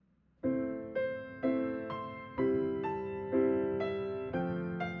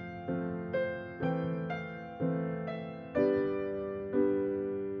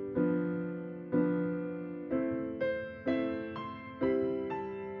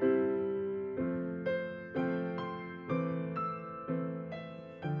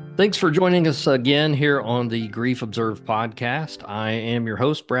Thanks for joining us again here on the Grief Observed podcast. I am your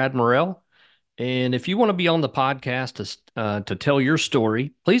host, Brad Morrell. And if you want to be on the podcast to tell your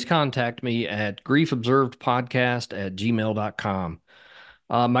story, please contact me at griefobservedpodcast@gmail.com.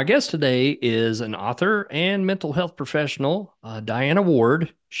 My guest today is an author and mental health professional, Diana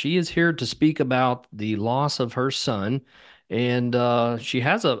Ward. She is here to speak about the loss of her son. And she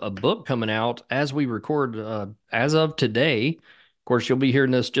has a book coming out as we record as of today. Of course, you'll be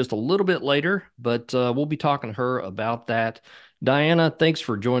hearing this just a little bit later, but we'll be talking to her about that. Diana, thanks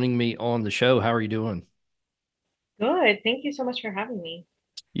for joining me on the show. How are you doing? Good. Thank you so much for having me.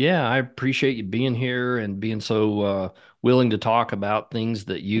 Yeah, I appreciate you being here and being so willing to talk about things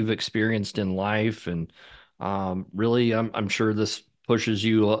that you've experienced in life. And really, I'm sure this pushes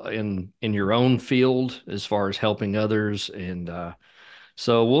you in your own field as far as helping others. And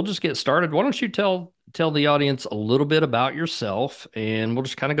so we'll just get started. Why don't you tell the audience a little bit about yourself, and we'll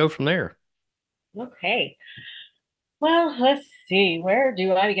just kind of go from there. Okay. Well, let's see. Where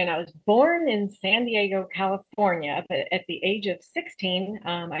do I begin? I was born in San Diego, California, but at the age of 16,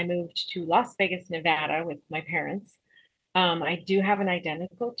 I moved to Las Vegas, Nevada with my parents. I do have an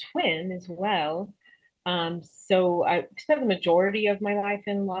identical twin as well. So I spent the majority of my life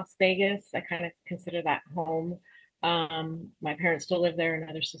in Las Vegas. I kind of consider that home. My parents still live there,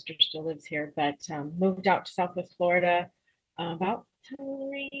 another sister still lives here, but moved out to Southwest Florida about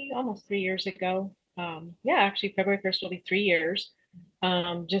almost 3 years ago. Yeah, actually, February 1st will be 3 years.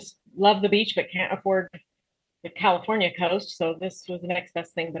 Just love the beach, but can't afford the California coast. So this was the next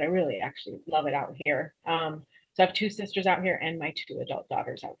best thing, but I really actually love it out here. So I have two sisters out here and my two adult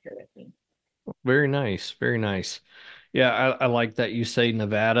daughters out here with me. Very nice, very nice. Yeah, I like that you say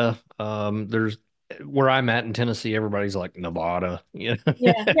Nevada. There's where I'm at in Tennessee, everybody's like Nevada. Yeah.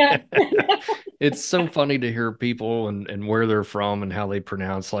 Yeah, yeah. It's so funny to hear people and where they're from and how they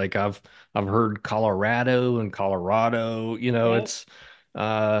pronounce. Like I've heard Colorado and Colorado, Yep, it's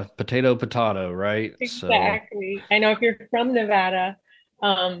potato, right? So exactly. I know if you're from Nevada,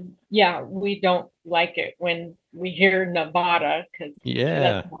 yeah, we don't like it when we hear Nevada because that's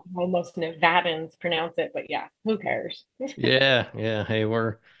yeah. how most Nevadans pronounce it. But yeah, who cares? Yeah. Hey,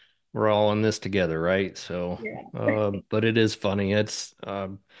 we're all in this together, right? So Yeah. but it is funny. It's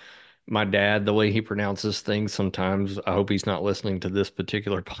my dad, the way he pronounces things sometimes. I hope he's not listening to this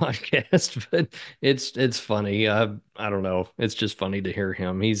particular podcast, but it's funny. I don't know. It's just funny to hear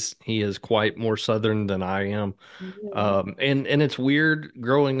him. He is quite more southern than I am. Mhm. And it's weird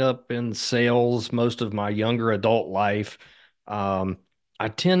growing up in sales most of my younger adult life. Um, I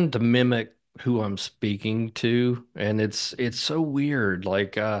tend to mimic who I'm speaking to, and it's so weird.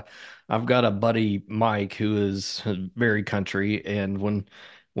 Like I've got a buddy Mike who is very country, and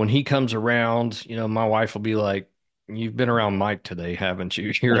when he comes around, my wife will be like, "You've been around Mike today, haven't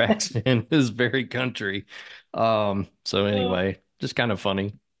you? Your accent is very country." So Well, anyway, just kind of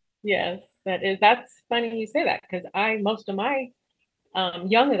funny. yes, that's funny you say that because I most of my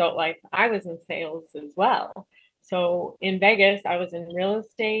young adult life, I was in sales as well. So in Vegas, I was in real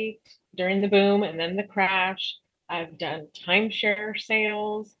estate during the boom and then the crash. I've done timeshare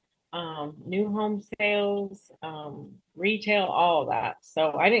sales, new home sales, retail, all of that.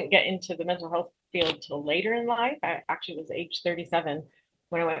 So I didn't get into the mental health field till later in life. I actually was age 37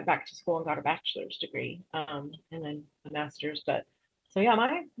 when I went back to school and got a bachelor's degree, and then a master's. But so yeah,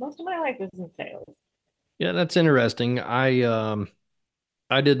 my most of my life was in sales. Yeah, that's interesting. I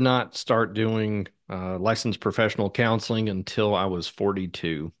did not start doing licensed professional counseling until I was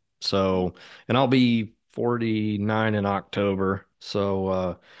 42. So, and I'll be 49 in October.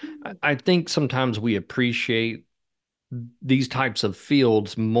 So, I think sometimes we appreciate these types of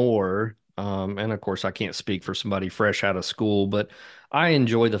fields more. And of course, I can't speak for somebody fresh out of school, but I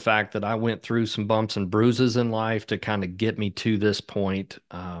enjoy the fact that I went through some bumps and bruises in life to kind of get me to this point,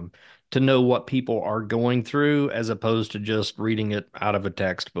 to know what people are going through as opposed to just reading it out of a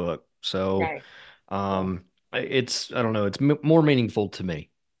textbook. So, Right. Yes. I don't know, it's m more meaningful to me.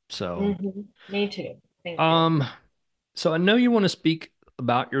 So, Me too. Thank you. um, so I know you want to speak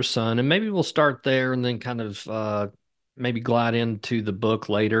about your son, and maybe we'll start there and then kind of maybe glide into the book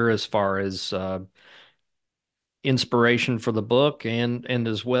later as far as inspiration for the book and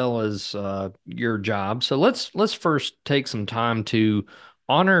as well as your job. So let's first take some time to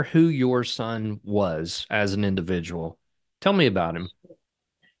honor who your son was as an individual. Tell me about him.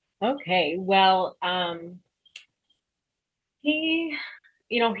 Okay. Well, he,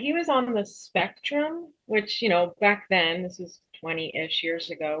 he was on the spectrum, which, back then, this was 20-ish years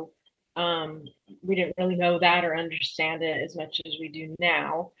ago, um, we didn't really know that or understand it as much as we do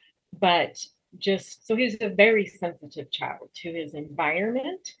now. But just so he was a very sensitive child to his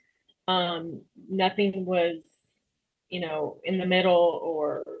environment. Nothing was, in the middle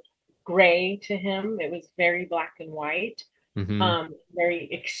or gray to him. It was very black and white, Hmm.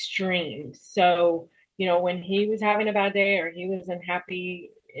 very extreme. So, when he was having a bad day or he was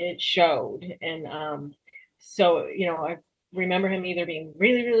unhappy, it showed. And so, I remember him either being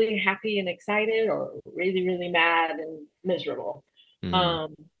really, really happy and excited or really, really mad and miserable. Mm.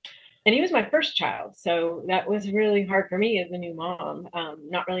 Um, and he was my first child, so that was really hard for me as a new mom,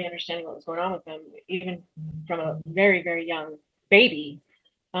 not really understanding what was going on with him, even from a very, very young baby.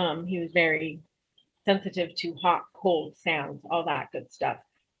 He was very sensitive to hot, cold sounds, all that good stuff.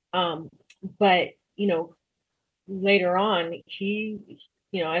 Um, but later on,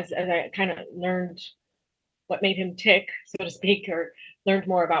 as I kind of learned what made him tick, so to speak, or learned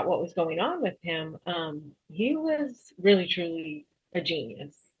more about what was going on with him, he was really, truly a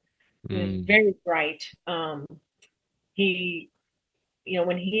genius. He was Mm. very bright. He,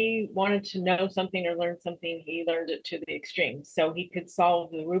 when he wanted to know something or learn something, he learned it to the extreme. So he could solve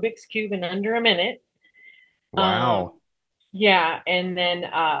the Rubik's Cube in under a minute. Um, Wow. yeah, and this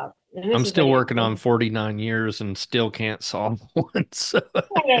I'm is when still he working on was 49 years and still can't solve one. So,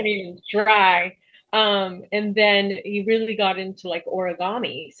 I don't even try. And then he really got into like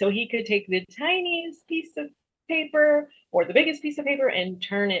origami. So he could take the tiniest piece of paper or the biggest piece of paper and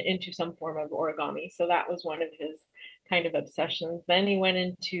turn it into some form of origami. So that was one of his kind of obsessions. Then he went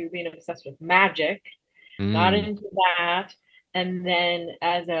into being obsessed with magic, got mm, into that. And then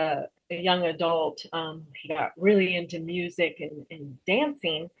as a young adult, he got really into music and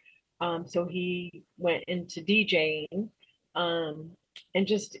dancing. So he went into DJing. Um, and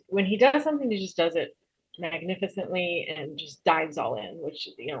just when he does something, he just does it magnificently and just dives all in, which,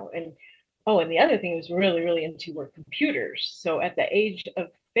 and oh, and the other thing he was really, really into were computers. So at the age of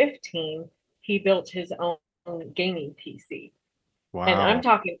 15, he built his own gaming PC. And I'm wow.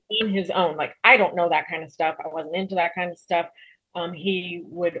 talking on his own. Like, I don't know that kind of stuff. I wasn't into that kind of stuff. He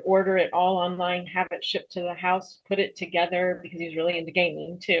would order it all online, have it shipped to the house, put it together because he's really into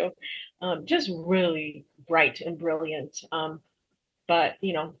gaming too. Just really bright and brilliant. But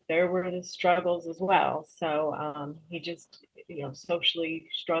there were the struggles as well. So he just socially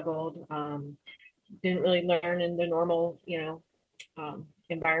struggled. Didn't really learn in the normal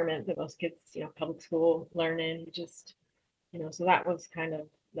environment that most kids public school learn in. He just so that was kind of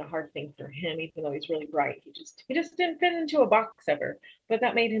the hard thing for him. Even though he's really bright, he just didn't fit into a box ever. But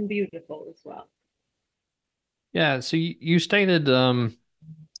that made him beautiful as well. Yeah. So you stated,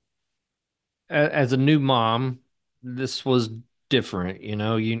 as a new mom, this was different. You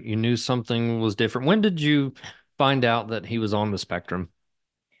knew something was different. When did you find out that he was on the spectrum?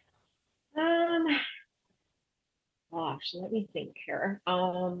 Um, Gosh, let me think here.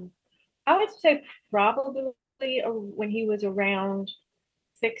 I would say probably when he was around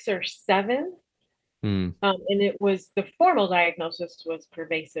 6 or 7. Hmm. And it was the formal diagnosis was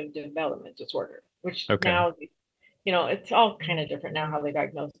pervasive development disorder, which Okay. now, it's all kind of different now how they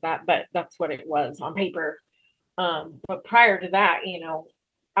diagnose that, but that's what it was on paper. But prior to that,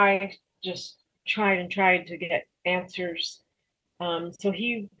 I just tried and tried to get answers. So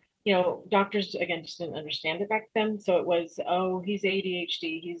doctors again just didn't understand it back then. So it was, oh, he's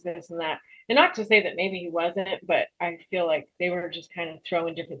ADHD, he's this and that. And not to say that maybe he wasn't, but I feel like they were just kind of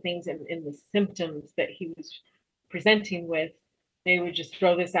throwing different things in the symptoms that he was presenting with. They would just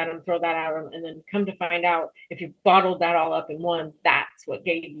throw this at him, throw that at him, and then come to find out if you bottled that all up in one, that's what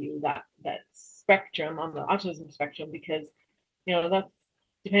gave you that spectrum on the autism spectrum because that's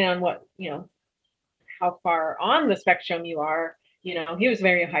depending on what how far on the spectrum you are. He was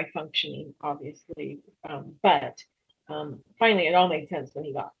very high functioning, obviously, but finally, it all made sense when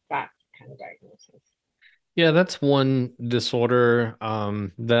he got that kind of diagnosis. Yeah, that's one disorder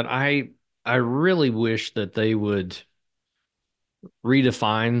that I really wish that they would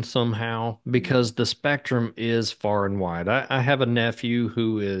redefine somehow because the spectrum is far and wide. I have a nephew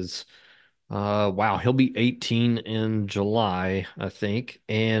who is wow, he'll be 18 in July, I think,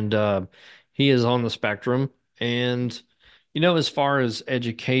 and he is on the spectrum. And as far as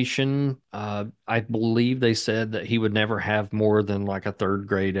education, I believe they said that he would never have more than like a third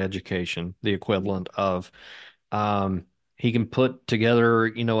grade education, the equivalent of um, he can put together,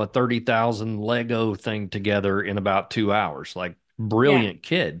 a 30,000 Lego thing together in about 2 hours. Like, Yeah, brilliant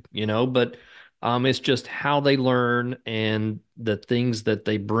kid, but it's just how they learn and the things that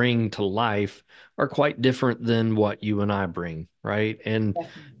they bring to life are quite different than what you and I bring, right? And,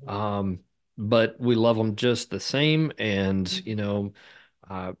 definitely. um, but we love them just the same. And,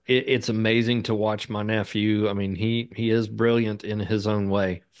 it's amazing to watch my nephew. I mean, he is brilliant in his own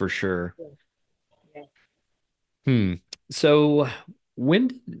way, for sure. Yeah, yeah. Hmm. So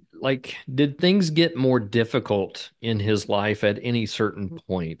did things get more difficult in his life at any certain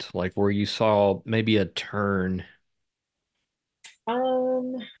point, like where you saw maybe a turn?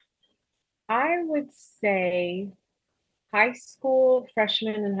 Um, I would say high school,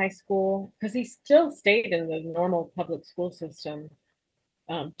 freshman in high school, because he still stayed in the normal public school system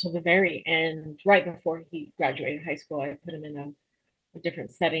till the very end. Right before he graduated high school, I put him in a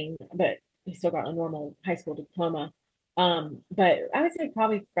different setting, but he still got a normal high school diploma. But I would say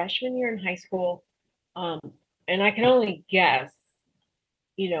probably freshman year in high school. Um, and I can only guess,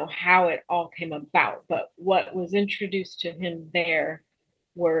 how it all came about. But what was introduced to him there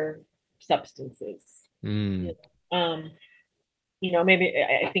were substances. Mm, You maybe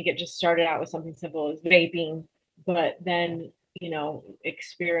I think it just started out with something simple as vaping, but then,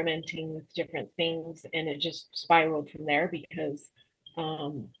 experimenting with different things, and it just spiraled from there because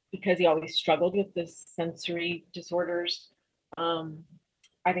he always struggled with the sensory disorders. Um,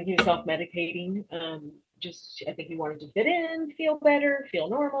 I think he was self-medicating. Just I think he wanted to fit in, feel better, feel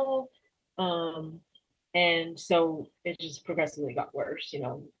normal. Um, and so it just progressively got worse,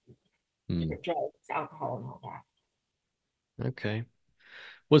 mm, different drugs, alcohol, and all that. okay.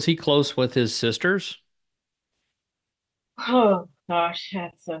 Was he close with his sisters? Oh gosh,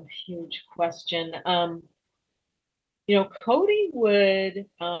 that's a huge question. Cody would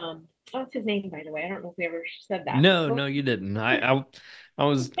what's his name, by the way? I don't know if we ever said that. No, Cody. no, you didn't.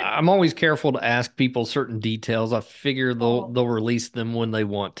 I'm always careful to ask people certain details. I figure Oh, they'll release them when they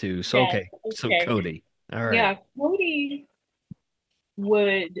want to. So yes, okay. So okay. Cody. All right. Yeah, Cody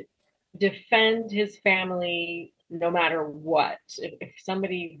would defend his family no matter what. If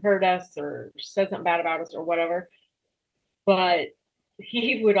somebody hurt us or said something bad about us or whatever, but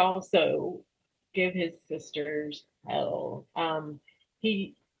he would also give his sisters hell.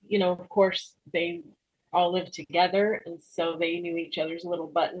 He, of course, they all lived together, and so they knew each other's little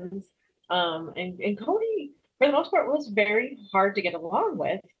buttons. And Cody, for the most part, was very hard to get along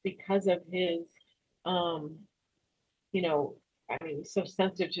with because of his, um, you know, I mean, so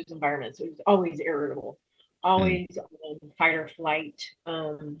sensitive to his environment. So he was always irritable, Mm, always fight or flight,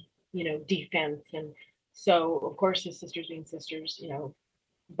 defense. And so, of course, his sisters being sisters,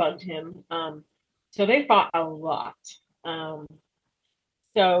 bugged him. So they fought a lot. Um,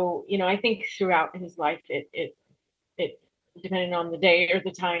 so, I think throughout his life, it, depending on the day or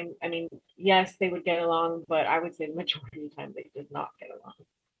the time, I mean, yes, they would get along, but I would say the majority of the time they did not get along.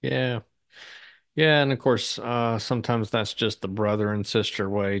 yeah. Yeah, and of course, sometimes that's just the brother and sister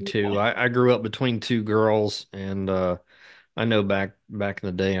way too. I grew up between two girls, and I know back in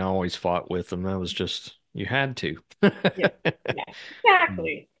the day, I always fought with them. That was just you had to. Yeah, yeah,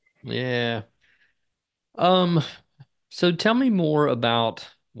 exactly. Yeah. Um, so tell me more about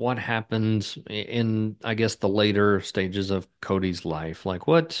what happens in, I guess, the later stages of Cody's life. Like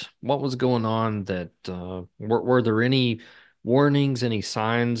what was going on that were there any warnings, any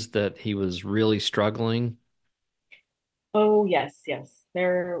signs that he was really struggling? Oh, yes, yes.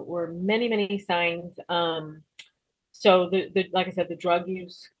 There were many, many signs. So the like I said, the drug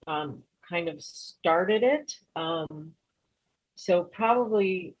use kind of started it. So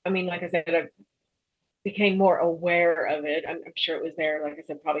probably, I mean, like I said, I became more aware of it. I'm sure it was there, like I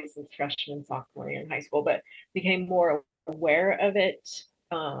said, probably since freshman, sophomore year in high school, but became more aware of it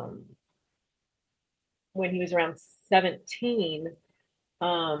when he was around 17.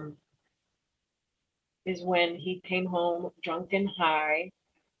 Um, is when he came home drunk and high.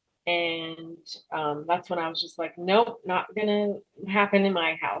 And that's when I was just like, nope, not gonna happen in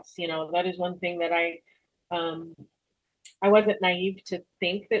my house. That is one thing that um, I wasn't naive to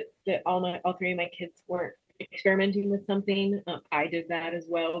think that all three of my kids weren't experimenting with something. I did that as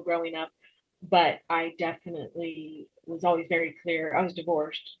well growing up, but I definitely was always very clear. I was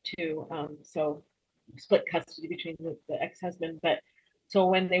divorced too, so split custody between the ex-husband. But so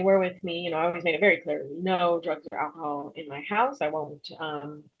when they were with me, I always made it very clear: no drugs or alcohol in my house. I won't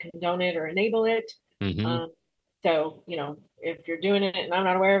condone it or enable it. Hmm. Um, so if you're doing it and I'm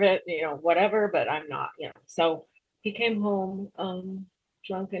not aware of it, whatever. But I'm not. So he came home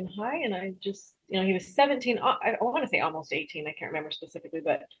drunk and high, and I just, he was 17. I want to say almost 18. I can't remember specifically,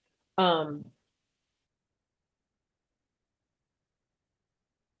 but um,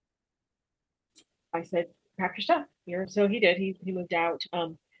 I said, pack your stuff. So he did. He moved out.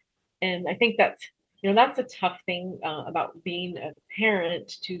 And I think that's a tough thing about being a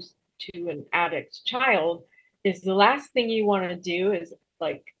parent to an addict child is the last thing you want to do is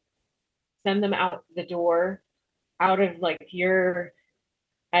like send them out the door out of like your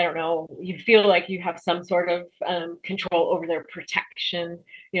I don't know, you feel like you have some sort of control over their protection,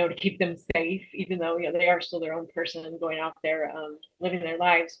 to keep them safe, even though, they are still their own person going out there, living their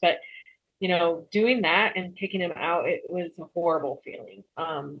lives. But, doing that and kicking him out, it was a horrible feeling,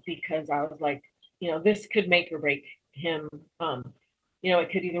 because I was like, this could make or break him.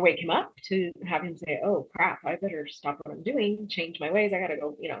 It could either wake him up to have him say, oh crap, I better stop what I'm doing, change my ways. I got to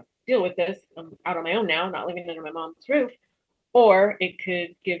go, deal with this. I'm out on my own now, not living under my mom's roof. Or it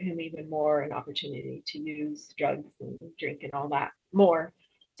could give him even more an opportunity to use drugs and drink and all that more.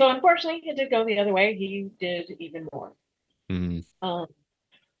 So unfortunately, it did go the other way. He did even more. Mm, Um,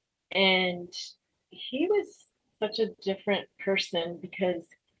 and he was such a different person because,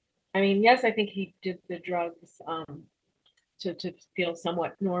 I mean, yes, I think he did the drugs to feel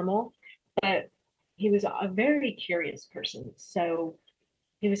somewhat normal, but he was a very curious person. So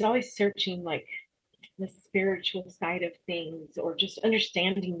he was always searching, like, the spiritual side of things or just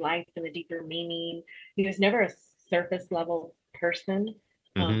understanding life and the deeper meaning. He was never a surface level person.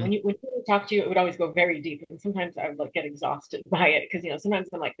 hmm. When people talk to you, it would always go very deep, and sometimes I would like get exhausted by it because sometimes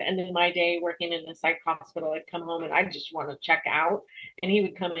I'm like the end of my day working in a psych hospital. I'd come home and I just want to check out, and he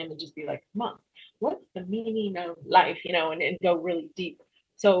would come in and just be like, "Mom, what's the meaning of life?" And go really deep.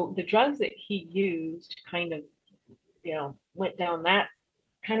 So the drugs that he used kind of went down that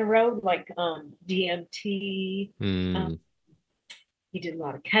kind of road, like DMT. Um, Mm, he did a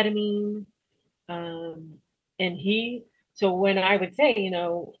lot of ketamine, um, and so when I would say,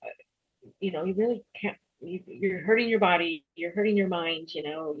 you really can't. You're hurting your body. You're hurting your mind.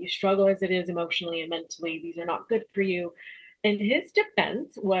 You struggle as it is emotionally and mentally. These are not good for you. And his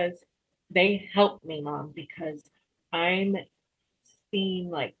defense was, they helped me, Mom, because I'm seeing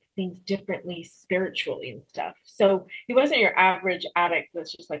like things differently spiritually and stuff. So he wasn't your average addict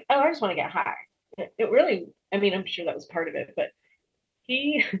that's just like, oh, I just want to get high. It really, I mean, I'm sure that was part of it, but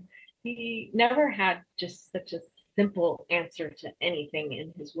he he never had just such a simple answer to anything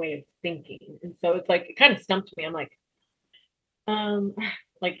in his way of thinking. And so it's like it kind of stumped me. I'm um,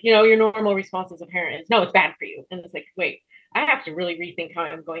 like, your normal response as a parent is, no, it's bad for you. And it's like, wait, I have to really rethink how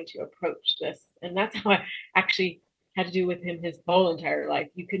I'm going to approach this. And that's how I actually had to do with him his whole entire life.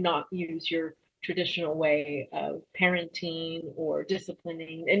 You could not use your traditional way of parenting or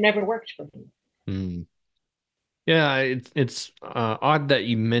disciplining. It never worked for him. mm. Yeah, it's odd that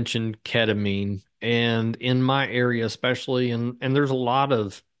you mentioned ketamine, and in my area especially, and there's a lot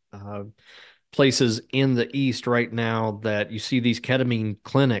of uh, places in the East right now that you see these ketamine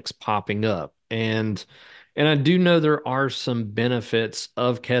clinics popping up, and I do know there are some benefits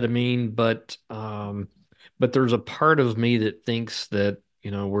of ketamine, but there's a part of me that thinks that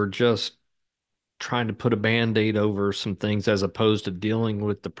we're just trying to put a band-aid over some things as opposed to dealing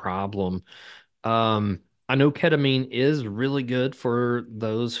with the problem. I know ketamine is really good for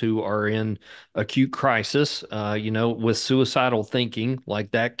those who are in acute crisis, with suicidal thinking,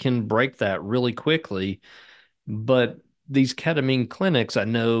 like that can break that really quickly. But these ketamine clinics, I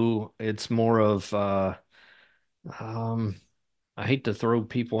know it's more of, um, I hate to throw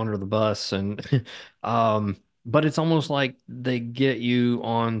people under the bus and, but it's almost like they get you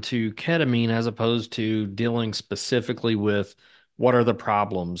onto ketamine as opposed to dealing specifically with what are the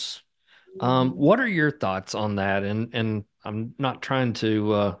problems. What are your thoughts on that? And I'm not trying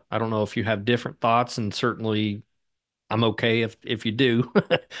to I don't know if you have different thoughts, and certainly I'm okay if you do.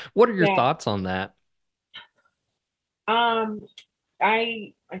 What are your Yeah. thoughts on that? Um,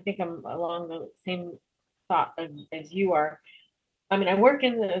 I think I'm along the same thought as you are. I mean, I work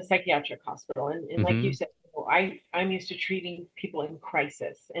in the psychiatric hospital, and like you Hmm. said, I'm used to treating people in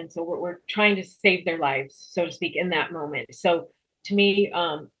crisis, and so we're trying to save their lives, so to speak, in that moment. So to me,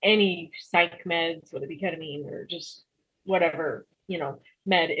 any psych meds, whether it be ketamine or just whatever,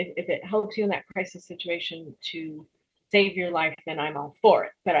 med, if it helps you in that crisis situation to save your life, then I'm all for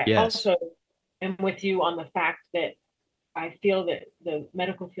it. But I Yes. also am with you on the fact that I feel that the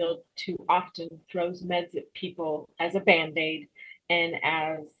medical field too often throws meds at people as a band-aid and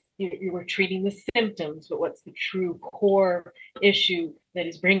as you were treating the symptoms, but what's the true core issue that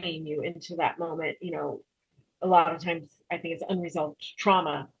is bringing you into that moment? A lot of times I think it's unresolved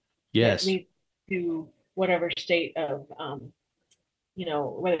trauma that Yes. leads to whatever state of,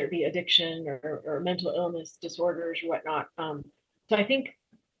 whether it be addiction or mental illness disorders or whatnot. So I think,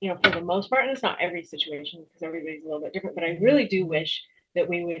 for the most part, and it's not every situation because everybody's a little bit different, but I really do wish that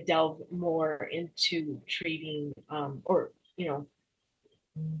we would delve more into treating, or,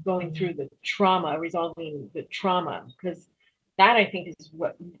 going through the trauma, resolving the trauma, because that I think is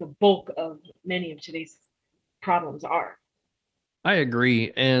what the bulk of many of today's problems are. I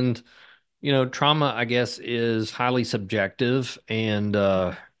agree. And Trauma, I guess, is highly subjective and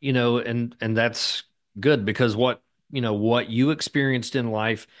and that's good because what you experienced in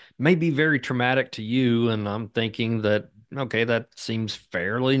life may be very traumatic to you, and I'm thinking that okay, that seems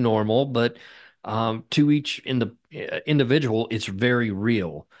fairly normal, but to each individual, it's very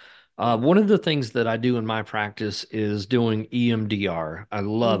real. Yeah. One of the things that I do in my practice is doing EMDR. I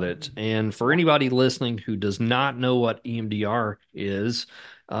love it. Mhm. And for Yeah. anybody listening who does not know what EMDR is,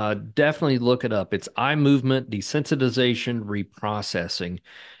 definitely look it up. It's eye movement desensitization reprocessing.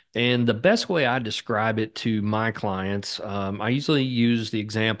 And the best way I describe it to my clients, I usually use the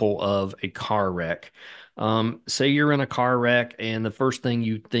example of a car wreck. Say you're in a car wreck, and the first thing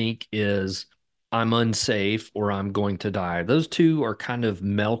you think is, I'm unsafe or I'm going to die. Those two are kind of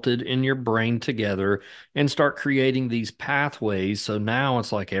melted in your brain together and start creating these pathways. So now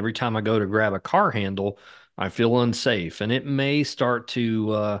it's like every time I go to grab a car handle, I feel unsafe. And it may start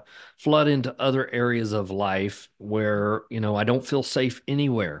to flood into other areas of life where, I don't feel safe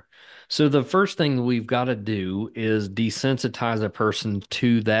anywhere. So the first thing we've got to do is desensitize a person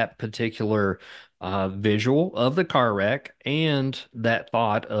to that particular visual of the car wreck and that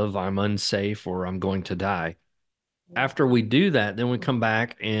thought of I'm unsafe or I'm going to die. After we do that, then we come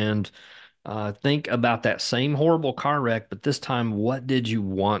back and think about that same horrible car wreck, but this time, what did you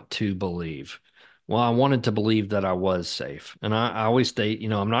want to believe? Well, I wanted to believe that I was safe. And I always state,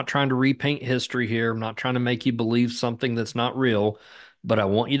 I'm not trying to repaint history here. I'm not trying to make you believe something that's not real, but I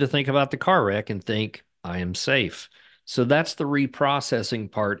want you to think about the car wreck and think, I am safe. So that's the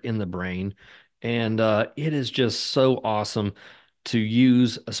reprocessing part in the brain. And it is just so awesome to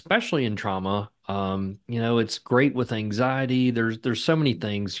use, especially in trauma. It's great with anxiety. There's so many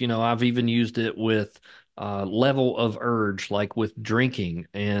things. I've even used it with level of urge, like with drinking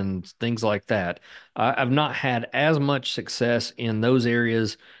and things like that. I've not had as much success in those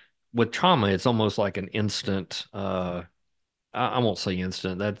areas with trauma. It's almost like an instant. I won't say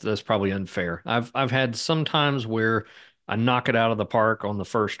instant. That's probably unfair. I've had some times where I knock it out of the park on the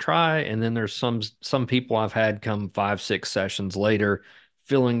first try, and then there's some people I've had come 5, 6 sessions later,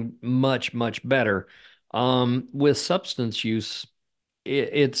 feeling much better. With substance use,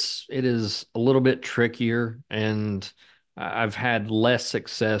 it is a little bit trickier, and I've had less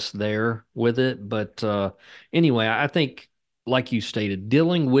success there with it. But anyway, I think, like you stated,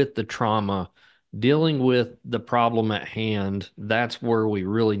 dealing with the trauma, dealing with the problem at hand, that's where we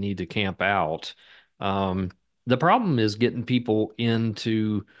really need to camp out. Um, the problem is getting people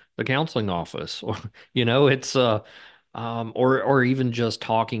into the counseling office, or it's or even just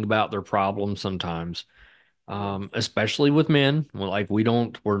talking about their problems sometimes, Yes. especially with men. Like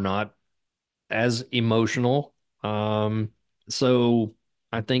we're not as emotional. So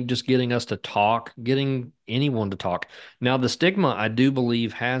I think just getting us to talk, getting anyone to talk. Now, the stigma, I do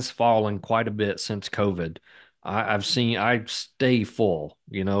believe, has fallen quite a bit since COVID. I stay full,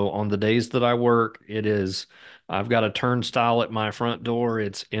 on the days that I work, I've got a turnstile at my front door.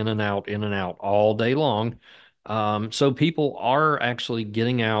 It's in and out all day long. So people are actually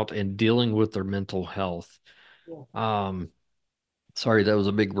getting out and dealing with their mental health. Yeah. Um, Sorry, that was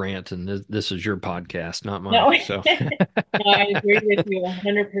a big rant, and this is your podcast, not mine. No, So, no, I agree with you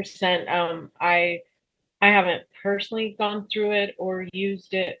 100%. I haven't personally gone through it or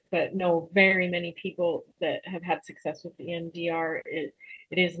used it, but know very many people that have had success with the EMDR. It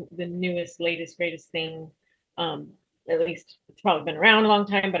is the newest, latest, greatest thing. Um, at least it's probably been around a long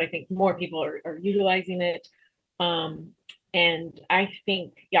time, but I think more people are utilizing it. Um, and I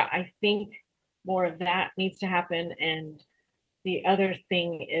think, yeah, I think more of that needs to happen. And the other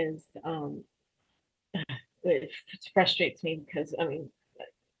thing is, it frustrates me because I mean,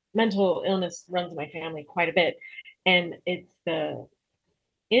 mental illness runs my family quite a bit, and it's the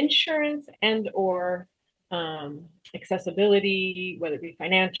insurance and or accessibility, whether it be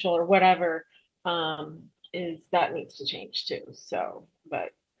financial or whatever, is that needs to change too. So, but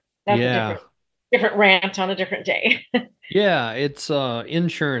that's a yeah. different rant on a different day. Yeah, it's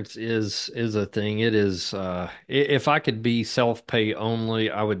insurance is a thing. It is if I could be self-pay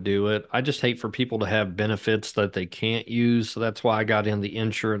only, I would do it. I just hate for people to have benefits that they can't use. So that's why I got in the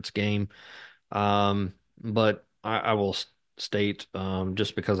insurance game. But I will state,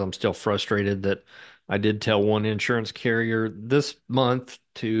 just because I'm still frustrated, that I did tell one insurance carrier this month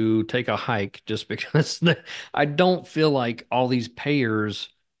to take a hike just because I don't feel like all these payers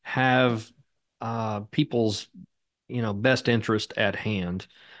have people's best interest at hand,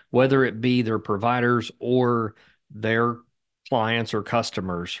 Yeah, whether it be their providers or their clients or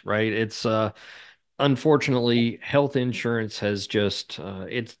customers, right? It's unfortunately, health insurance has just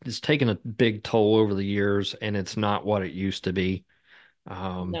it's taken a big toll over the years, and it's not what it used to be.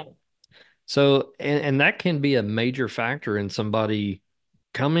 Um, no. So, and that can be a major factor in somebody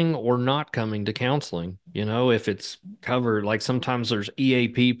coming or not coming to counseling. You know, if it's covered, like sometimes there's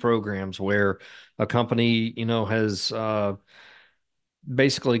EAP programs where a company, has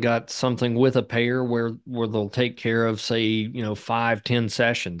basically got something with a payer where they'll take care of, say, 5, 10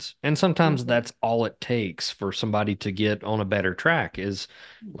 sessions. And sometimes Mhm. that's all it takes for somebody to get on a better track is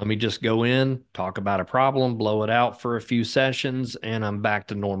let me just go in, talk about a problem, blow it out for a few sessions, and I'm back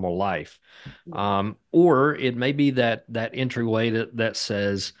to normal life. Yeah. Or it may be that entryway that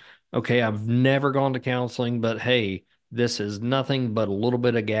says, okay, I've never gone to counseling, but hey, this is nothing but a little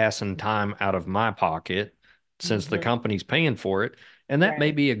bit of gas and time out of my pocket since the Mhm. company's paying for it. And that may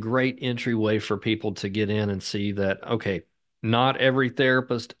Right. be a great entryway for people to get in and see that, okay, not every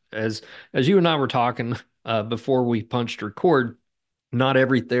therapist, as you and I were talking before we punched record, not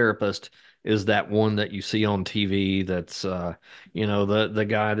every therapist is that one that you see on TV that's the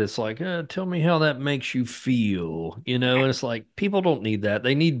guy that's like, tell me how that makes you feel, and it's like people don't need that.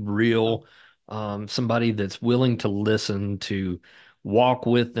 They need Oh, real somebody that's willing to listen, to walk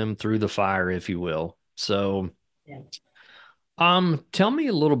with them through the fire, if you will. So yeah. tell me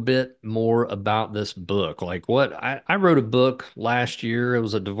a little bit more about this book. Like I wrote a book last year. It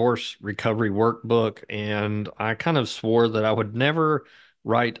was a divorce recovery workbook, and I kind of swore that I would never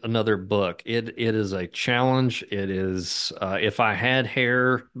write another book. It is a challenge. It is if I had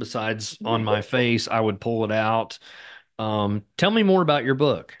hair besides on my face, I would pull it out. Tell me more about your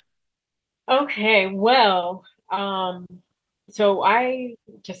book. Okay, well, so I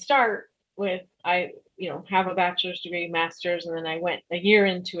to start with, have a bachelor's degree, master's, and then I went a year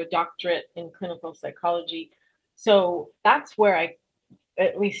into a doctorate in clinical psychology. So that's where I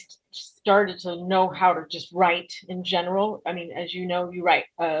at least started to know how to just write in general. I mean, as you know, you write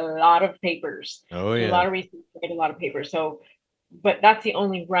a lot of papers, Oh do a yeah. lot of research, write a lot of papers. So, but that's the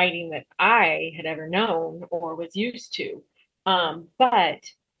only writing that I had ever known or was used to. But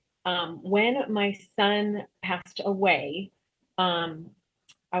when my son passed away, um,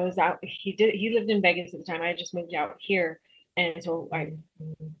 I was out. He lived in Vegas at the time. I had just moved out here, and so I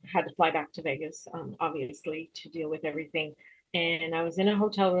had to fly back to Vegas, obviously, to deal with everything. And I was in a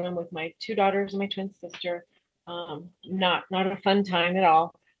hotel room with my two daughters and my twin sister. Not a fun time at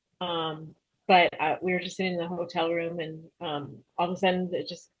all. Um, but we were just sitting in the hotel room, and all of a sudden it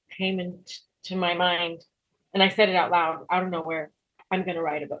just came into my mind, and I said it out loud, out of nowhere. I'm going to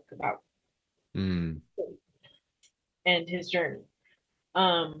write a book about Mm. him and his journey.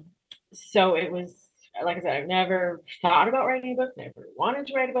 Um, so it was, like I said, I've never thought about writing a book, never wanted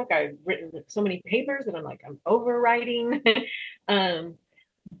to write a book. I've written so many papers that I'm like, I'm overwriting. um,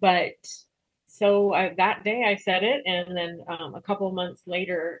 but that day I said it, and then a couple of months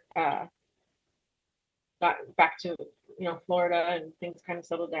later, got back to Florida, and things kind of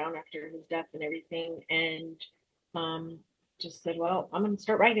settled down after his death and everything, and um, just said, well, I'm going to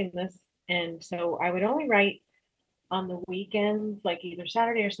start writing this. And so I would only write on the weekends, like either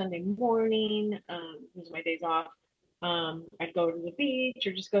Saturday or Sunday morning. Those are my days off. I'd go to the beach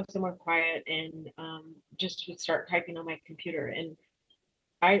or just go somewhere quiet, and just would start typing on my computer. And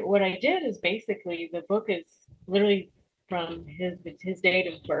what I did is basically the book is literally from his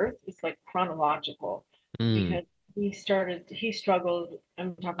date of birth. It's like chronological Mm. because he struggled.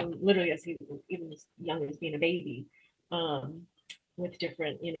 I'm talking literally as he even as young as being a baby. Um, with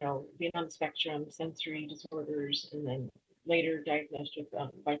different, being on the spectrum, sensory disorders, and then later diagnosed with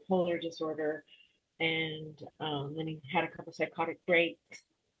bipolar disorder. And then he had a couple psychotic breaks.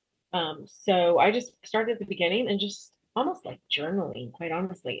 So I just started at the beginning and just almost like journaling, quite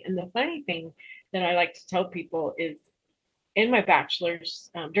honestly. And the funny thing that I like to tell people is during my bachelor's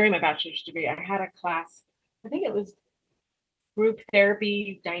degree, I had a class, I think it was group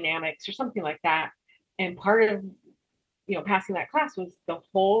therapy dynamics or something like that. And part of passing that class was the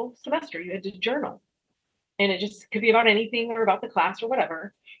whole semester you had to journal, and it just could be about anything or about the class or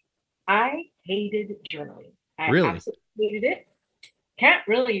whatever. I hated journaling. I Really? absolutely hated it. Can't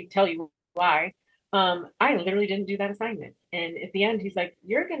really tell you why. I literally didn't do that assignment. And at the end, he's like,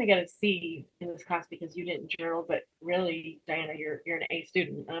 "You're gonna get a C in this class because you didn't journal, but really, Diana, you're an A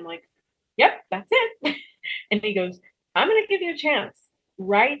student." And I'm like, "Yep, that's it." And he goes, "I'm gonna give you a chance.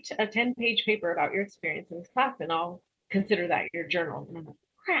 Write a 10-page paper about your experience in this class, and I'll consider that your journal." And I'm like,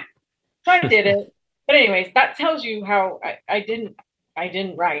 "Crap." So I did it. But anyways, that tells you how I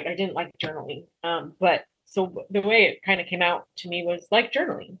didn't write. I didn't like journaling. But so the way it kind of came out to me was like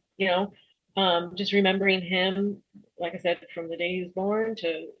journaling, just remembering him, like I said, from the day he was born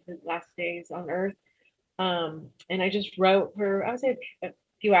to his last days on earth. And I just wrote for, I would say, a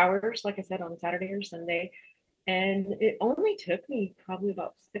few hours, like I said, on Saturday or Sunday. And it only took me probably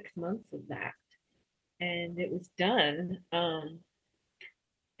about 6 months of that, and it was done.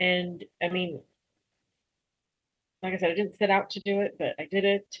 And I mean, like I said, I didn't set out to do it, but I did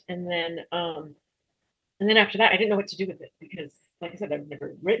it. And then after that, I didn't know what to do with it because, like I said, I've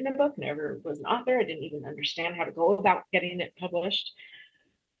never written a book, never was an author. I didn't even understand how to go about getting it published.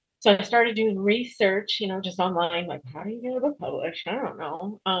 So I started doing research, just online, like how do you get a book published? I don't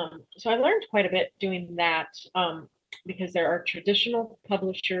know. So I learned quite a bit doing that, because there are traditional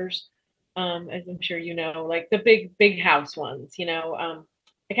publishers, as I'm sure you know, like the big house ones.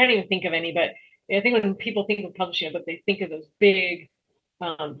 I can't even think of any, but I think when people think of publishing a book, they think of those big,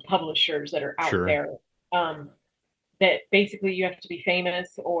 publishers that are out Sure. there. Um, that basically you have to be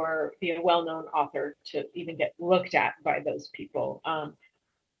famous or be a well-known author to even get looked at by those people.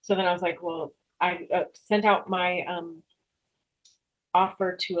 So then I was like, well, I sent out my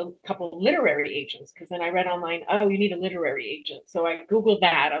offer to a couple of literary agents because then I read online, oh, you need a literary agent. So I Googled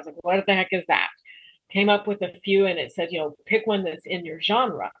that. I was like, what the heck is that? Came up with a few and it said, pick one that's in your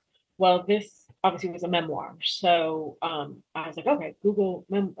genre. Well, this obviously was a memoir. So I was like, okay, Google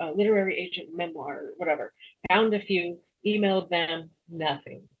literary agent memoir, whatever. Found a few, emailed them,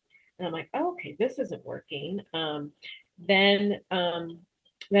 nothing. And I'm like, oh, okay, this isn't working. Then, um,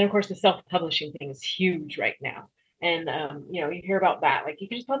 then of course the self-publishing thing is huge right now. And you hear about that. Like you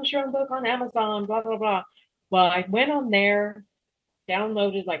can just publish your own book on Amazon, blah, blah, blah. Well, I went on there,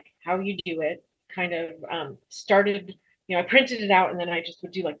 downloaded like how you do it, kind of started, I printed it out and then I just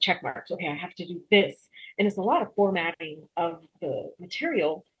would do like check marks. Okay, I have to do this. And it's a lot of formatting of the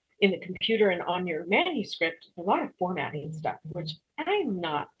material in the computer and on your manuscript. It's a lot of formatting stuff, which I'm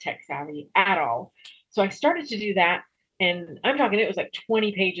not tech savvy at all. So I started to do that. And I'm talking, it was like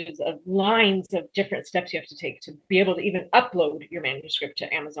 20 pages of lines of different steps you have to take to be able to even upload your manuscript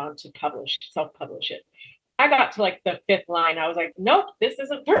to Amazon to publish, self publish it. I got to like the fifth line. I was like, nope, this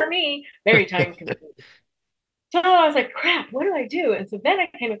isn't for me. Very time consuming. So I was like, crap, what do I do? And so then I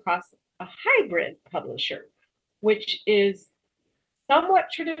came across a hybrid publisher, which is somewhat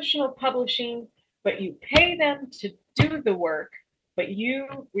traditional publishing, but you pay them to do the work, but you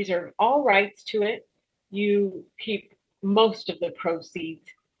reserve all rights to it. You keep most of the proceeds,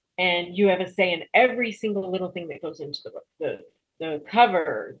 and you have a say in every single little thing that goes into the book. The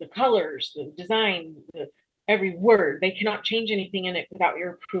cover, the colors, the design, every word. They cannot change anything in it without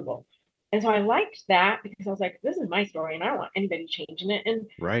your approval. And so I liked that because I was like, this is my story and I don't want anybody changing it. And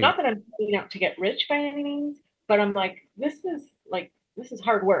not Right. that I'm out to get rich by any means, but I'm like, this is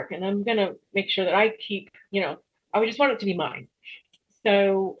hard work and I'm gonna make sure that I keep, I would just want it to be mine.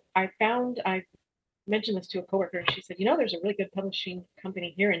 So I mentioned this to a coworker and she said, there's a really good publishing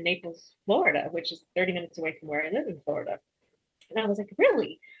company here in Naples, Florida, which is 30 minutes away from where I live in Florida. And I was like,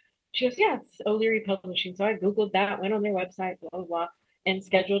 really? She goes, yeah, it's O'Leary Publishing. So I Googled that, went on their website, blah, blah, blah, and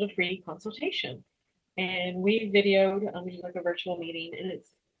scheduled a free consultation. And we videoed, we did like a virtual meeting, and it's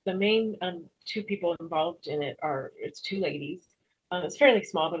the main two people involved in it it's two ladies. It's fairly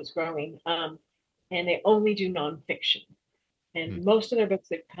small, but it's growing. And they only do nonfiction. Hmm. And most of their books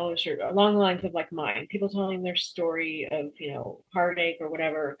they publish are along the lines of like mine, people telling their story of, heartache or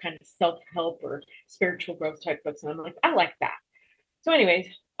whatever, kind of self-help or spiritual growth type books. And I'm like, I like that. So, anyways,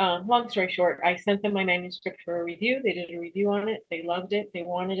 long story short, I sent them my manuscript for a review. They did a review on it. They loved it. They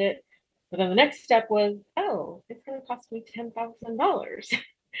wanted it. But then the next step was, oh, it's going to cost me $10,000. I was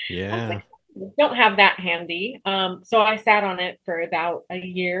Yeah. like, don't have that handy. So I sat on it for about a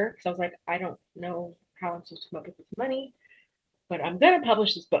year because I was like, I don't know how I'm supposed to come up with this money, but I'm going to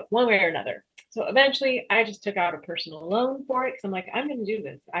publish this book one way or another. So eventually I just took out a personal loan for it because I'm like, I'm going to do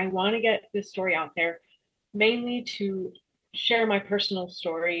this. I want to get this story out there mainly to share my personal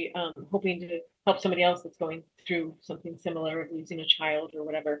story, hoping to help somebody else that's going through something similar of losing a child or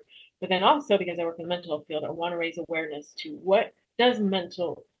whatever. But then also because I work in the mental health field, I want to raise awareness to what does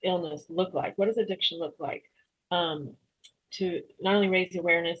mental illness look like? What does addiction look like? Um, to not only raise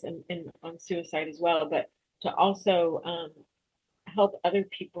awareness and on suicide as well, but to also help other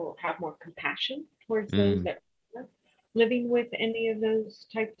people have more compassion towards those Mm. that are living with any of those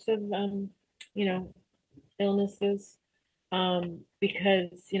types of you know illnesses.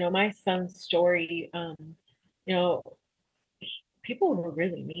 Because my son's story, you know people were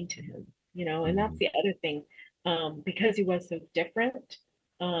really mean to him, and that's Mm. the other thing, because he was so different.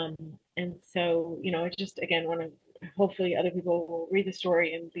 um and so I just again want to hopefully other people will read the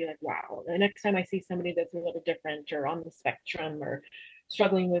story and be like, wow, the next time I see somebody that's a little different or on the spectrum or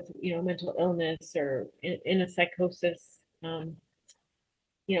struggling with mental illness or in a psychosis, something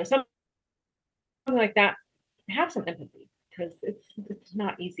like that, have some empathy because it's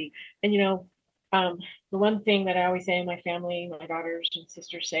not easy. And Um, the one thing that I always say in my family, my daughters and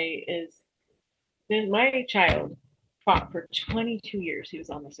sisters say is that my child fought for 22 years he was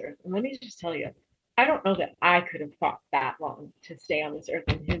on this earth. And let me just tell you, I don't know that I could have fought that long to stay on this earth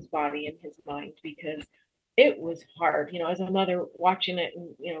in his body and his mind because it was hard. As a mother watching it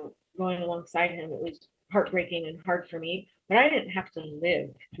and, going alongside him, it was heartbreaking and hard for me. But I didn't have to live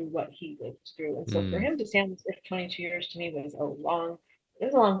through what he lived through. And so for Mm, him to stay on this earth 22 years to me was it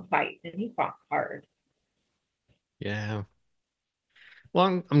was a long fight and he fought hard. yeah.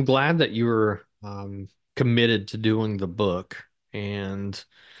 Well, I'm glad that you were committed to doing the book, and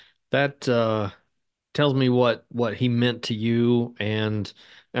that tells me what he meant to you, and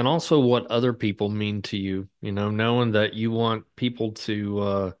also what other people mean to you. Knowing that you want people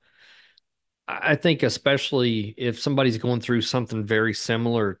to. I think especially if somebody's going through something very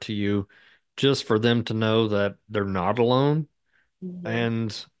similar to you, just for them to know that they're not alone. Mm-hmm.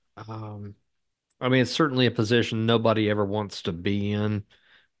 And um, I mean, it's certainly a position nobody ever wants to be in,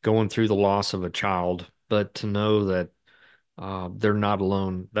 going through the loss of a child, but to know that they're not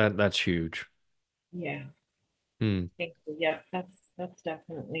alone, that's huge. Yeah, Hmm. thank you. Yeah, that's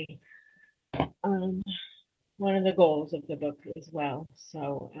definitely um one of the goals of the book as well.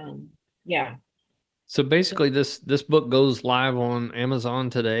 So yeah. So basically, this book goes live on Amazon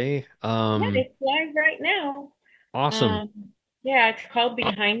today. Yeah, it's live right now. Awesome. Yeah, it's called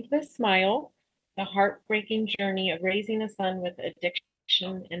Behind the Smile, The Heartbreaking Journey of Raising a Son with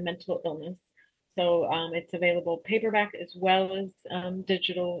Addiction and Mental Illness. So it's available paperback as well as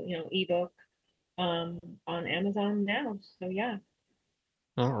digital, ebook um, on Amazon now. So yeah.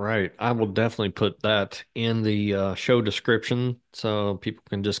 All right. I will definitely put that in the show description so people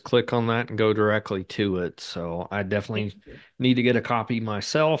can just click on that and go directly to it. So I Thank definitely you. need to get a copy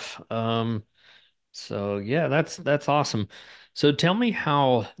myself. So yeah, that's awesome. So tell me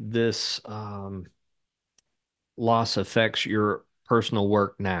how this loss affects your personal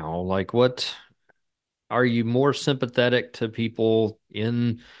work now. Like, what are you more sympathetic to people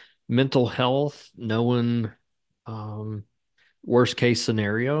in mental health, knowing um, worst case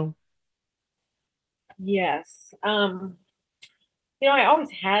scenario? Yes. I always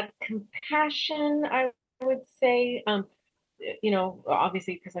had compassion, I would say.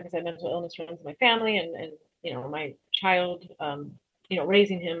 Obviously, because like I said, mental illness runs in my family and my child,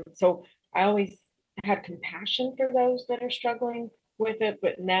 raising him. So I always had compassion for those that are struggling with it.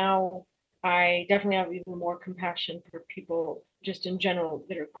 But now I definitely have even more compassion for people just in general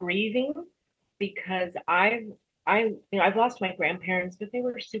that are grieving because I've lost my grandparents, but they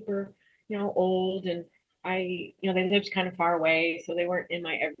were super, old and they lived kind of far away, so they weren't in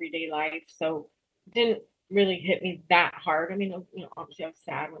my everyday life. So it didn't really hit me that hard. I mean, obviously I was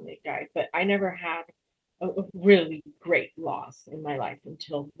sad when they died, but I never had a really great loss in my life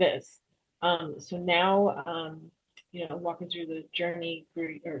until this. So now, walking through the journey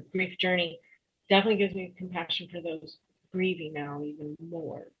or grief journey definitely gives me compassion for those grieving now even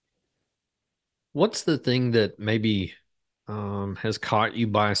more. What's the thing that maybe has caught you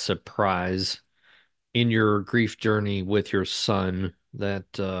by surprise in your grief journey with your son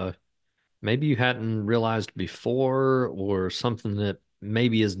that maybe you hadn't realized before, or something that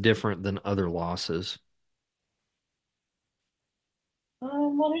maybe is different than other losses?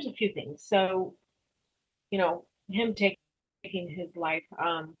 Well, there's a few things. So, him taking his life,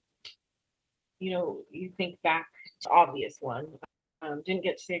 you think back to the obvious one. Didn't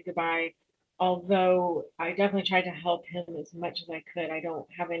get to say goodbye, although I definitely tried to help him as much as I could. I don't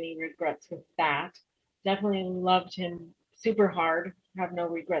have any regrets with that. Definitely loved him super hard. Have no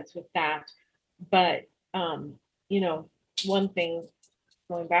regrets with that. But um, you know, one thing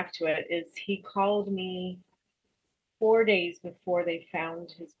going back to it is he called me 4 days before they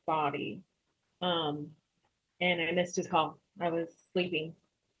found his body. Um, and I missed his call. I was sleeping.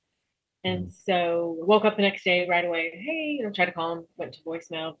 And Mm. so woke up the next day right away. Hey, tried to call him, went to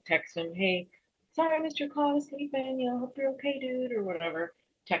voicemail, text him, hey, sorry I missed your call, I was sleeping, hope you're okay, dude, or whatever.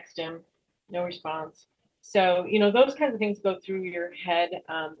 Text him, no response. So, those kinds of things go through your head.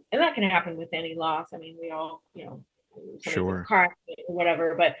 And that can happen with any loss. I mean, we all, somebody's in a Sure. car accident or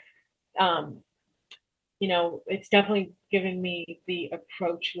whatever, but um, it's definitely given me the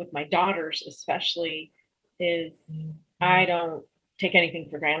approach with my daughters, especially, is I don't take anything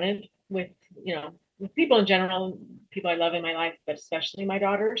for granted with people in general, people I love in my life, but especially my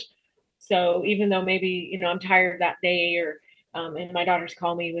daughters. So even though maybe, I'm tired that day and my daughters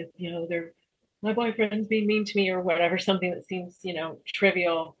call me with, my boyfriend's being mean to me or whatever, something that seems,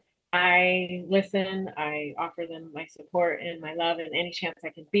 trivial. I listen, I offer them my support and my love, and any chance I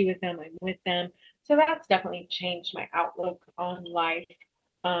can be with them, I'm with them. So that's definitely changed my outlook on life.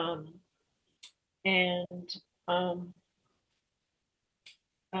 Um, And um,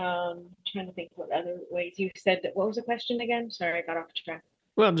 trying to think what other ways you said that. What was the question again? Sorry, I got off track.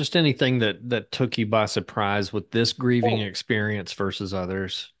 Well, just anything that took you by surprise with this grieving Oh, experience versus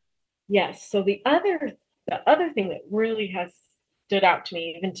others. yes. So the other thing that really has stood out to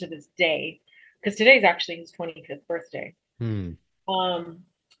me even to this day, because today's actually his 25th birthday. Hmm. Um,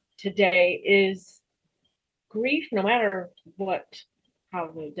 Today is grief, no matter how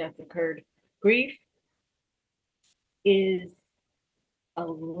the death occurred. Grief is a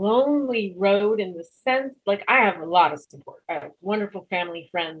lonely road in the sense, like I have a lot of support. I have wonderful family,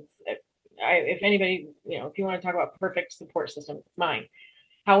 friends. If anybody, if you want to talk about perfect support system, it's mine.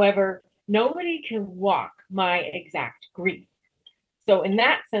 However, nobody can walk my exact grief. So in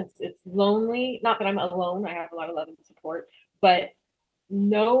that sense, it's lonely. Not that I'm alone. I have a lot of love and support, but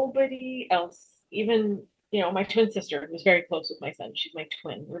nobody else, even, my twin sister was very close with my son. She's my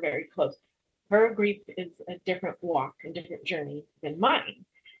twin. We're very close. Her grief is a different walk and different journey than mine.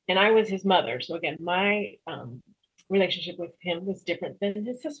 And I was his mother. So again, my relationship with him was different than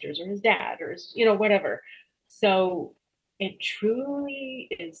his sisters or his dad or whatever. So it truly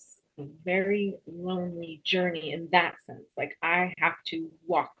is a very lonely journey in that sense. Like I have to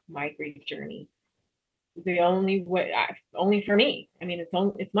walk my grief journey the only way, only for me. I mean,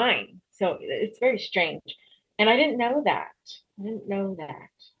 it's mine. So it's very strange. And I didn't know that. I didn't know that.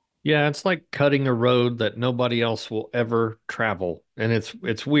 Yeah, it's like cutting a road that nobody else will ever travel. And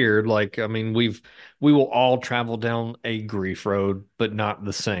it's weird. Like, I mean, we will all travel down a grief road, but not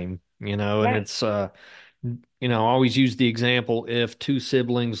the same, and Right. it's I always use the example if two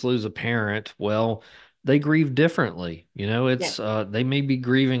siblings lose a parent, well, they grieve differently. Yes. They may be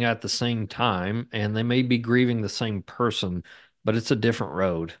grieving at the same time and they may be grieving the same person, but it's a different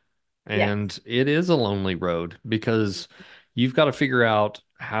road. Yes. And it is a lonely road because you've got to figure out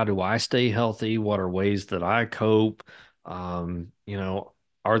how do I stay healthy? What are ways that I cope?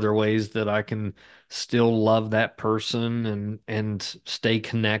 Are there ways that I can still love that person and stay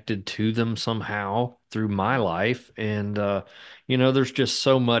connected to them somehow through my life? And there's just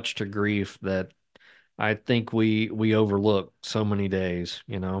so much to grief that I think we overlook so many days.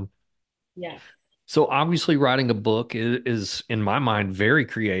 Yes. So obviously writing a book is in my mind very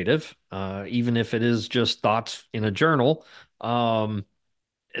creative, even if it is just thoughts in a journal.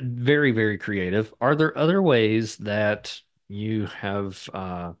 Very, very creative. Are there other ways that you have,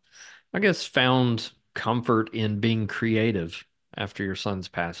 I guess, found comfort in being creative after your son's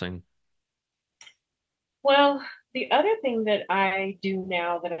passing? Well, the other thing that I do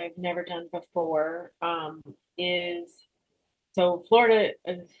now that I've never done before is so Florida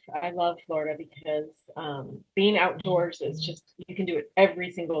is, I love Florida because being outdoors is just, you can do it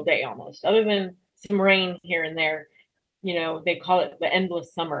every single day almost, other than some rain here and there. They call it the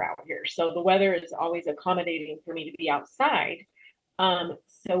endless summer out here. So the weather is always accommodating for me to be outside.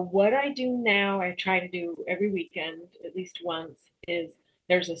 So what I do now, I try to do every weekend, at least once, is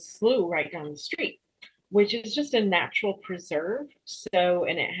there's a slough right down the street, which is just a natural preserve. So,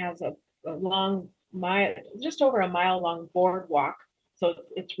 and it has a long mile, just over a mile long boardwalk. So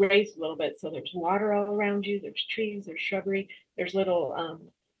it's raised a little bit. So there's water all around you. There's trees. There's shrubbery. There's um,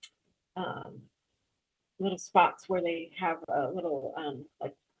 little spots where they have a little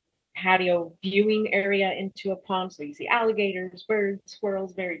like patio viewing area into a pond. So you see alligators, birds,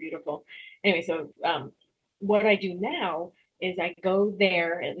 squirrels, very beautiful. Anyway, so what I do now is I go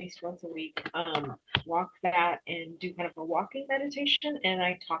there at least once a week, walk that and do kind of a walking meditation, and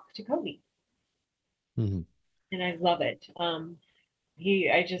I talk to Cody, Mhm. and I love it.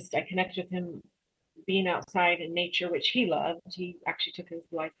 I connect with him being outside in nature, which he loved. He actually took his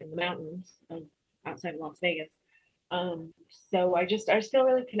life in the mountains outside of Las Vegas. So I just feel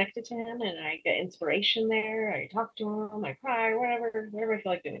really connected to him, and I get inspiration there. I talk to him, I cry, whatever I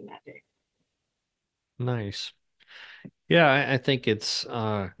feel like doing that day. Nice. Yeah, I think it's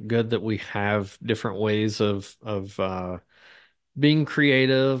good that we have different ways of being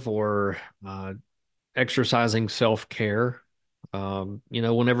creative or exercising self-care.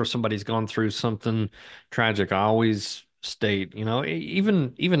 Whenever somebody's gone through something tragic, I always state,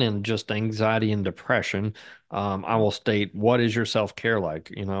 even in just anxiety and depression, I will state, what is your self-care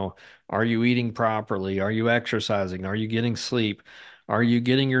like? Are you eating properly? Are you exercising? Are you getting sleep? Are you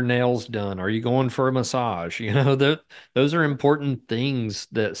getting your nails done? Are you going for a massage? That those are important things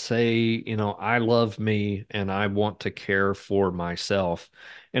that say, I love me and I want to care for myself.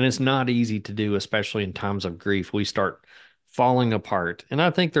 And it's not easy to do, especially in times of grief. We start falling apart. And I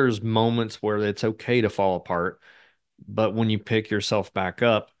think there's moments where it's okay to fall apart, but when you pick yourself back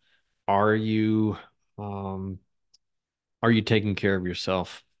up, are you um are you taking care of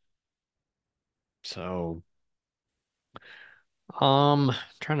yourself? So,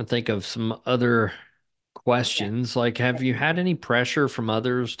 trying to think of some other Yeah. questions. Like, have you had any pressure from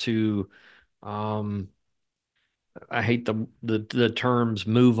others to, um, I hate the terms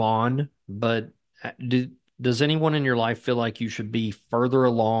move on, but does anyone in your life feel like you should be further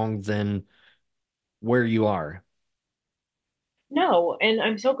along than where you are? No, and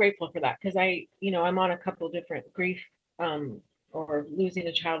I'm so grateful for that because I'm on a couple different grief um or losing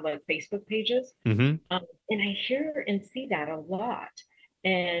a child like Facebook pages. Hmm. And I hear and see that a lot.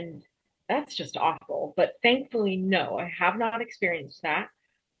 And that's just awful. But thankfully, no, I have not experienced that.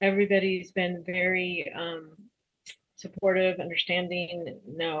 Everybody's been very supportive, understanding.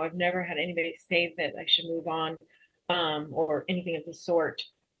 No, I've never had anybody say that I should move on or anything of the sort.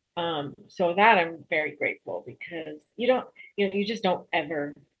 So that I'm very grateful because you just don't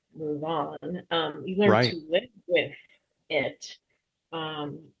ever move on. You learn Right. to live with it.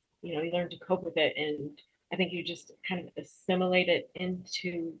 Um, you learn to cope with it, and I think you just kind of assimilate it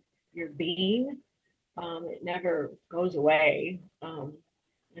into your being. It never goes away.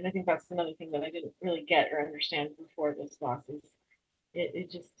 And I think that's another thing that I didn't really get or understand before this loss is it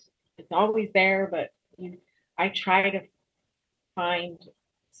just it's always there, but I try to find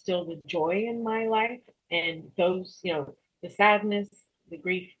still the joy in my life, and the sadness, the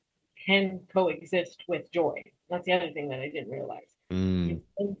grief can coexist with joy. That's the other thing that I didn't realize. You Mm,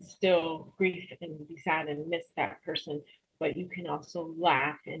 can still grief and be sad and miss that person, but you can also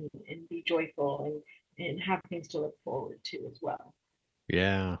laugh and be joyful and have things to look forward to as well.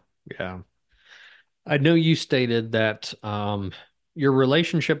 yeah. Yeah. I know you stated that your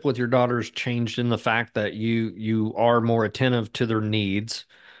relationship with your daughters changed in the fact that you are more attentive to their needs.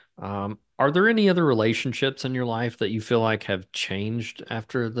 Are there any other relationships in your life that you feel like have changed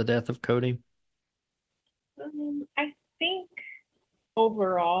after the death of Cody? I think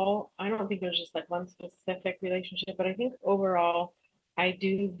overall, I don't think there's just like one specific relationship, but I think overall, I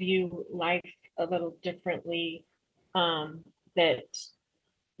do view life a little differently. That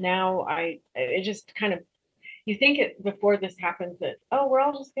now it just kind of, you think it before this happens that, oh, we're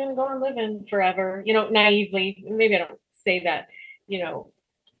all just going to go on living forever, naively. Maybe I don't say that, you know,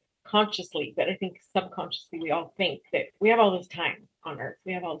 consciously, but I think subconsciously we all think that we have all this time on earth.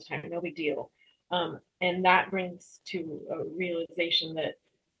 We have all this time, no big deal. And that brings to a realization that,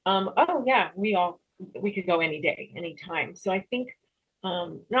 oh yeah, we could go any day, any time. So I think,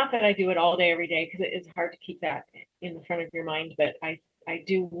 not that I do it all day, every day, because it is hard to keep that in the front of your mind, but I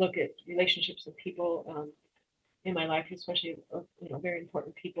do look at relationships and people in my life, especially very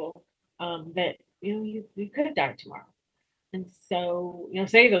important people that you could die tomorrow. And so,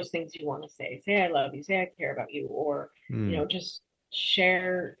 say those things you want to say. Say I love you, say I care about you, or, Hmm. just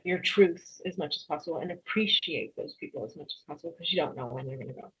share your truths as much as possible and appreciate those people as much as possible because you don't know when they're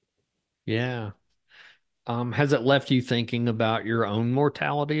going to go. Yeah. Has it left you thinking about your own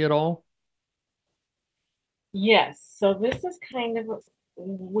mortality at all? Yes. So this is kind of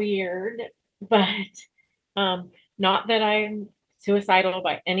weird, but not that I'm suicidal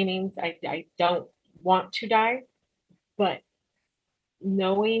by any means. I don't want to die, but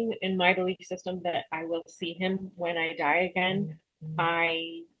knowing in my belief system that I will see him when I die again,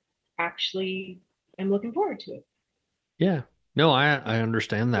 I actually am looking forward to it. Yeah. No, I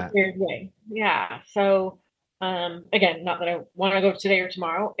understand In a that. weird way. Yeah. So again, not that I want to go today or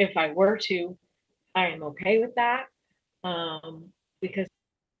tomorrow. If I were to, I am okay with that. Because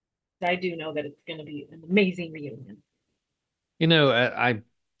I do know that it's going to be an amazing reunion. I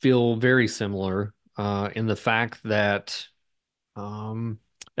feel very similar in the fact that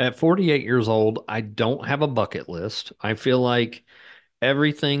at 48 years old, I don't have a bucket list. I feel like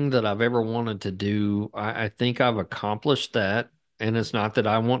everything that I've ever wanted to do, I think I've accomplished that. And it's not that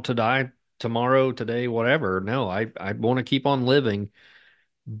I want to die tomorrow, today, whatever. No, I want to keep on living.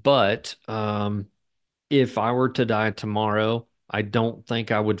 But if I were to die tomorrow, I don't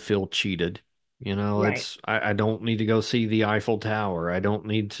think I would feel cheated. Right. I don't need to go see the Eiffel Tower. I don't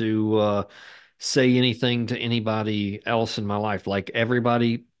need to say anything to anybody else in my life. Like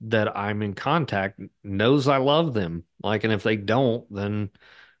everybody that I'm in contact knows I love them. Like, and if they don't, then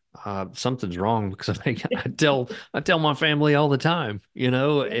something's wrong because I tell my family all the time, Yeah.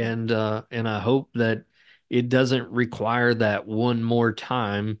 and I hope that it doesn't require that one more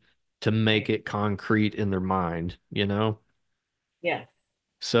time to make Right. it concrete in their mind. Yes.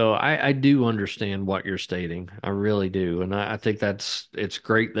 So I do understand what you're stating. I really do. And I think it's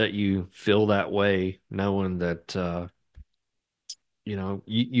great that you feel that way, knowing that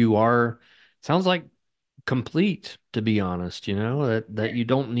you are sounds like complete, to be honest, that you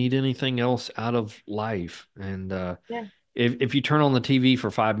don't need anything else out of life. And Yeah. if you turn on the TV for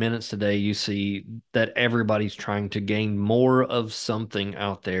 5 minutes today, you see that everybody's trying to gain more of something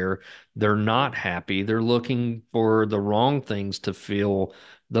out there. They're not happy. They're looking for the wrong things to fill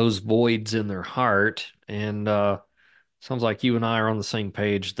those voids in their heart. And sounds like you and I are on the same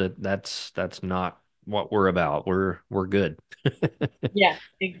page that that's not what we're about. We're good. Yeah,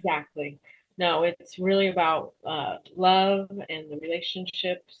 exactly. No, it's really about love and the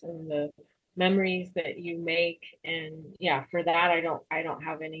relationships and the memories that you make. And yeah, for that, I don't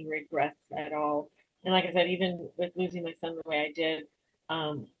have any regrets at all. And like I said, even with losing my son the way I did,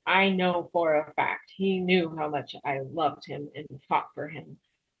 I know for a fact he knew how much I loved him and fought for him.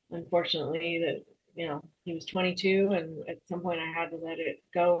 Unfortunately, that he was 22, and at some point I had to let it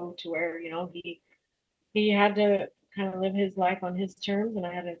go to where he had to kind of live his life on his terms, and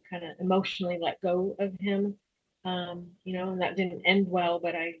I had to kind of emotionally let go of him. And that didn't end well,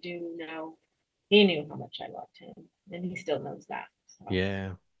 but I do know he knew how much I loved him, and he still knows that. So,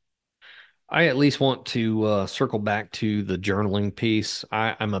 Yeah. I at least want to circle back to the journaling piece.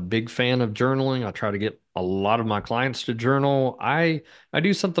 I'm a big fan of journaling. I try to get a lot of my clients to journal. I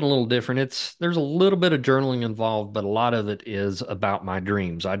do something a little different. There's a little bit of journaling involved, but a lot of it is about my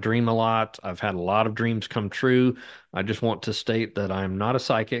dreams. I dream a lot. I've had a lot of dreams come true. I just want to state that I'm not a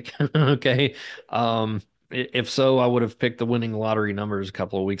psychic. Okay. If so, I would have picked the winning lottery numbers a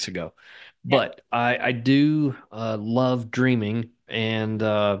couple of weeks ago. yeah. But I do love dreaming, and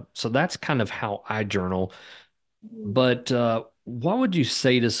so that's kind of how I journal. But what would you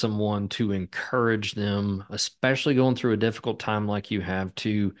say to someone to encourage them, especially going through a difficult time like you have,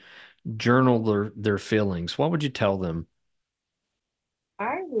 to journal their feelings? What would you tell them?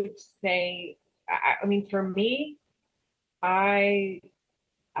 I would say, I mean, for me, I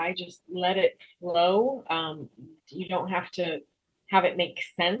I just let it flow. You don't have to have it make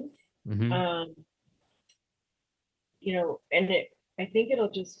sense. Hmm. Um, and I think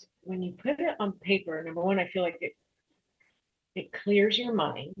it'll just when you put it on paper, number one, I feel like it clears your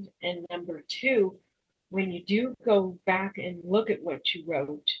mind. And number two, when you do go back and look at what you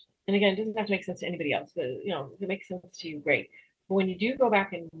wrote, and again, it doesn't have to make sense to anybody else, but if it makes sense to you, great. But when you do go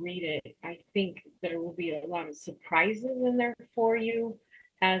back and read it, I think there will be a lot of surprises in there for you,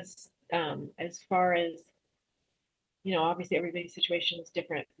 as far as obviously everybody's situation is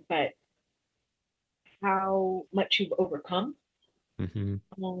different, but how much you've overcome, Hmm.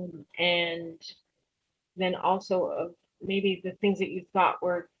 and then also of maybe the things that you thought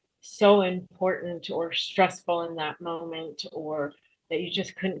were so important or stressful in that moment, or that you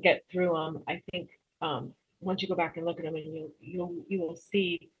just couldn't get through them. I think once you go back and look at them, and you will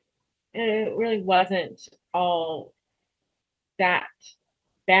see it really wasn't all that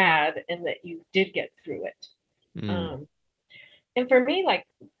bad, and that you did get through it. Mm. um, and for me, like,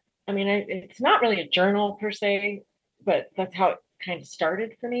 I mean, it's not really a journal per se, but that's how it kind of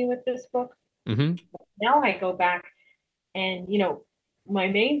started for me with this book. Hmm. Now I go back, and my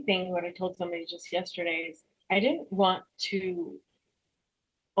main thing, what I told somebody just yesterday, is I didn't want to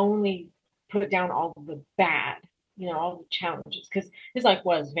only put down all the bad, all the challenges, because his life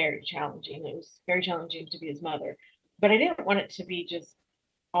was very challenging. It was very challenging to be his mother, but I didn't want it to be just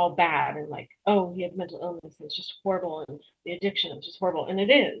all bad and like, oh, he had mental illness, and it's just horrible, and the addiction is just horrible, and it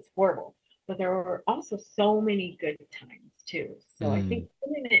is horrible. But there were also so many good times too. So I think Mm.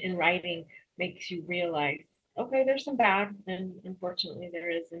 putting it in writing makes you realize, okay, there's some bad, and unfortunately there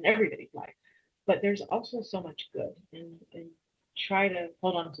is in everybody's life, but there's also so much good, and try to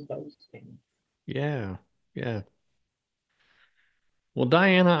hold on to those things. Yeah. Yeah. Well,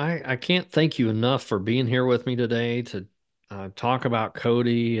 Diana, I can't thank you enough for being here with me today to talk about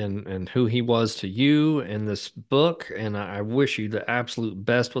Cody and who he was to you and this book. And I wish you the absolute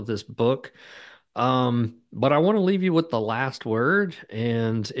best with this book. But I want to leave you with the last word.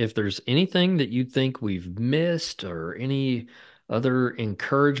 And if there's anything that you think we've missed or any other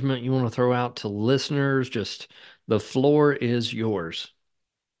encouragement you want to throw out to listeners, just the floor is yours.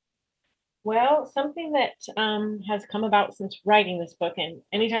 Well, something that has come about since writing this book, and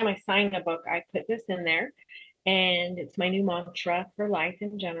anytime I sign a book, I put this in there, and it's my new mantra for life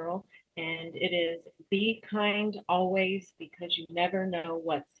in general. And it is, be kind always, because you never know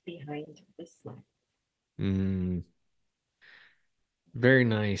what's behind the smile. Mm. Very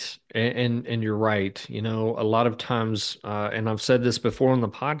nice. And you're right. You know, a lot of times, and I've said this before on the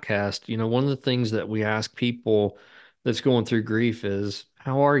podcast, one of the things that we ask people that's going through grief is,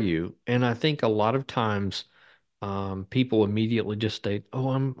 how are you? And I think a lot of times, people immediately just state, oh,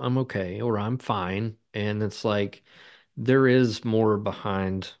 I'm okay, or I'm fine. And it's like there is more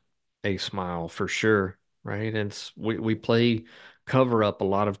behind a smile for sure, right? We play cover up a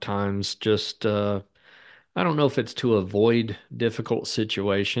lot of times, just I don't know if it's to avoid difficult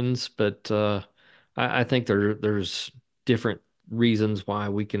situations, but I think there's different reasons why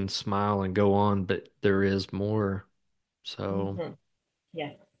we can smile and go on, but there is more. So, Hmm.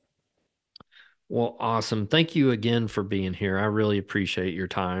 Yes. well, awesome. Thank you again for being here. I really appreciate your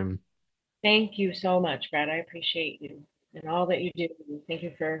time. Thank you so much, Brad. I appreciate you and all that you do. Thank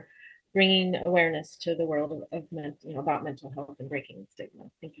you for bringing awareness to the world about mental health and breaking stigma.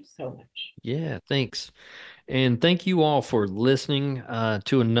 Thank you so much. Yeah, thanks. And thank you all for listening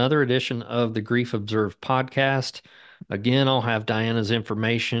to another edition of the Grief Observed podcast. Again, I'll have Diana's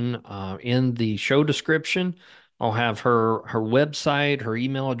information in the show description. I'll have her website, her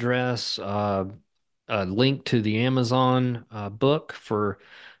email address, a link to the Amazon book for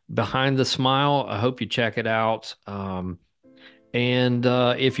Behind the Smile. I hope you check it out. And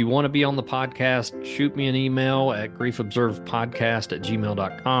if you want to be on the podcast, shoot me an email at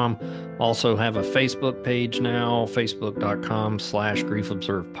griefobservedpodcast@gmail.com. Also have a Facebook page now,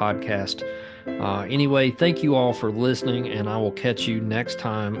 facebook.com/griefobservedpodcast. Anyway, thank you all for listening, and I will catch you next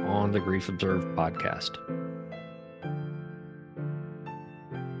time on the Grief Observed podcast.